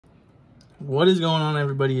What is going on,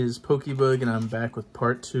 everybody? It's Pokebug, and I'm back with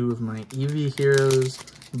part 2 of my Eevee Heroes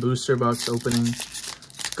booster box opening.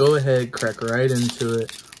 Let's go ahead, crack right into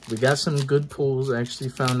it. We got some good pulls. I actually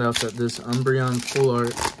found out that this Umbreon full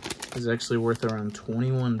art is actually worth around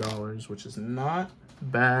 $21, which is not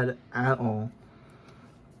bad at all.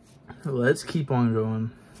 Let's keep on going.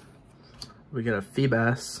 We got a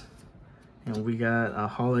Feebas, and we got a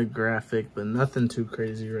holographic, but nothing too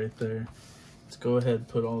crazy right there. Let's go ahead and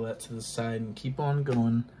put all that to the side and keep on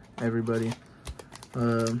going, everybody.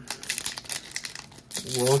 Welcome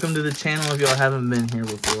to the channel if y'all haven't been here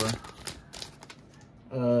before.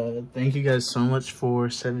 Thank you guys so much for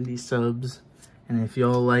 70 subs. And if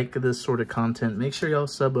y'all like this sort of content, make sure y'all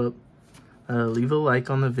sub up. Leave a like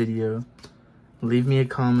on the video. Leave me a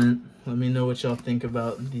comment. Let me know what y'all think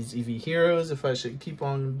about these Eevee Heroes. If I should keep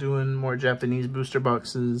on doing more Japanese booster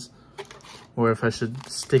boxes, or if I should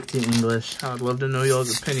stick to English. I would love to know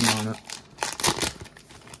y'all's opinion on it.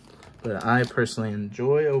 But I personally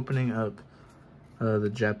enjoy opening up the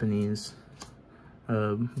Japanese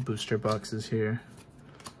booster boxes here.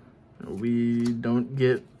 We don't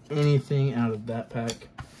get anything out of that pack.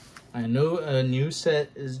 I know a new set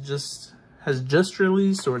has just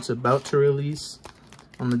released, or it's about to release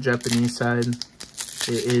on the Japanese side.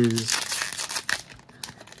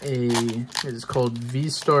 It is called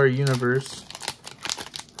V-Star Universe.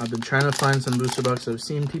 I've been trying to find some booster boxes. I've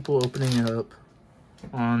seen people opening it up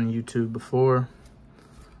on YouTube before.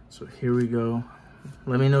 So here we go.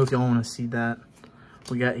 Let me know if y'all want to see that.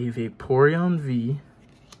 We got a Vaporeon V.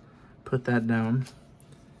 Put that down.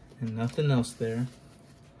 And nothing else there.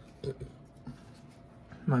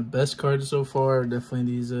 My best cards so far are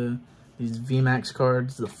definitely these VMAX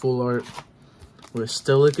cards, the full art. We're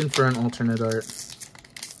still looking for an alternate art.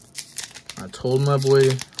 I told my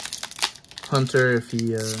boy Hunter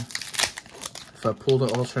if I pulled an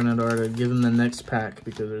alternate art, I'd give him the next pack,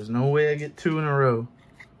 because there's no way I get 2 in a row.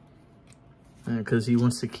 Because he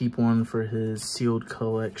wants to keep one for his sealed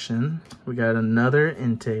collection. We got another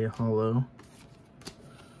Entei holo.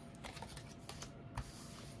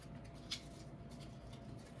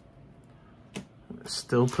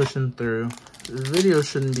 Still pushing through. This video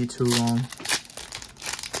shouldn't be too long.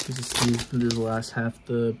 You just see this last half.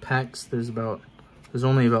 The packs, there's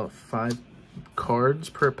only about 5 cards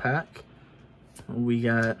per pack. We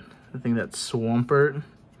got, I think that's Swampert,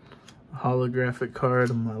 a holographic card,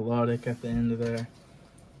 a Melodic at the end of there.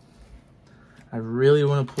 I really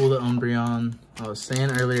want to pull the Umbreon. I was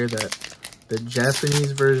saying earlier that the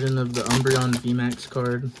Japanese version of the Umbreon VMAX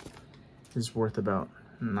card is worth about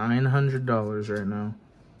 $900 right now.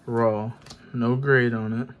 Raw. No grade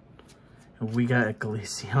on it. And we got a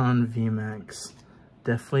Glaceon VMAX.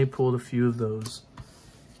 Definitely pulled a few of those.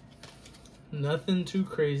 Nothing too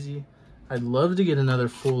crazy. I'd love to get another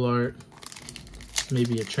full art.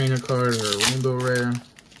 Maybe a trainer card or a rainbow rare.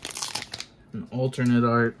 An alternate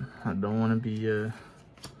art. I don't want to be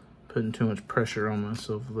putting too much pressure on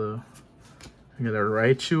myself though. I got a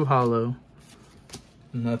Raichu holo.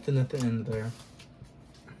 Nothing at the end there.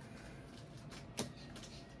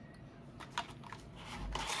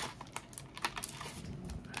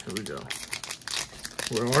 Here we go.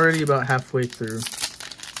 We're already about halfway through.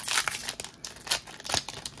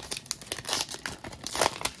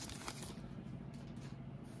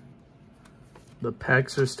 The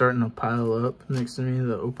packs are starting to pile up next to me,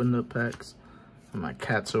 the opened up packs. And my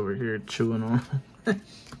cat's over here chewing on them.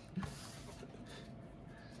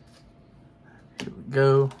 Here we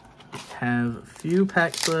go. We have a few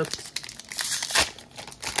packs left.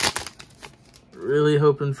 Really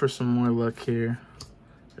hoping for some more luck here.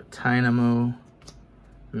 A Tynamo,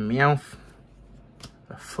 Meowth,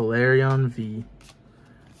 a Flareon V.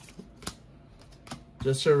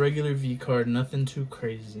 Just a regular V card, nothing too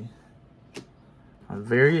crazy. I'm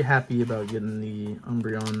very happy about getting the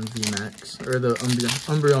Umbreon VMAX, or the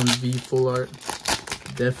Umbreon V full art.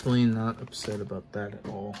 Definitely not upset about that at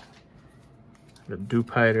all. The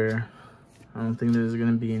Dewpider. I don't think there's going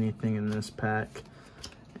to be anything in this pack.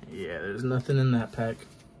 Yeah, there's nothing in that pack.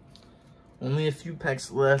 Only a few packs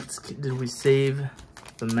left. Did we save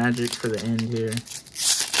the magic for the end here?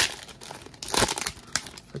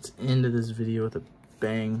 Let's end this video with a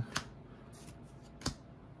bang.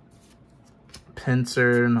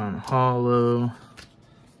 Pinsir, non-holo,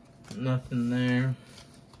 nothing there.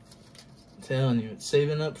 I'm telling you, it's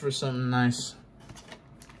saving up for something nice.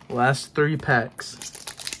 Last 3 packs.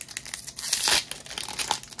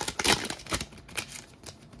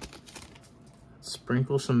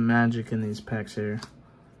 Sprinkle some magic in these packs here.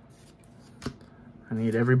 I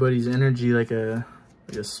need everybody's energy like a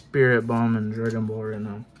Spirit Bomb in Dragon Ball right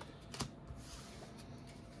now.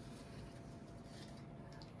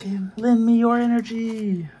 Fucking lend me your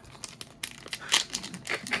energy.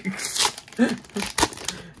 I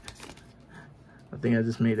think I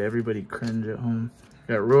just made everybody cringe at home.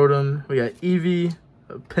 We got Rotom, we got Eevee,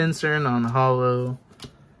 a Pinsir on Holo,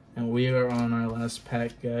 and we are on our last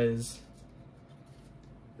pack, guys.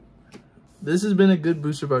 This has been a good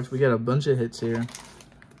booster box. We got a bunch of hits here.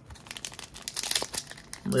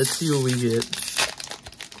 Let's see what we get.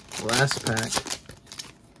 Last pack.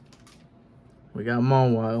 We got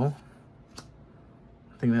Mawile.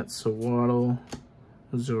 I think that's Sawaddle.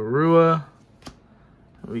 Zorua.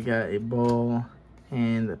 We got a ball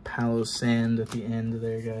and a Palo Sand at the end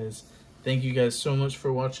there, guys. Thank you guys so much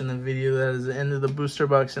for watching the video. That is the end of the booster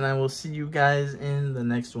box, and I will see you guys in the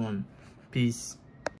next one. Peace.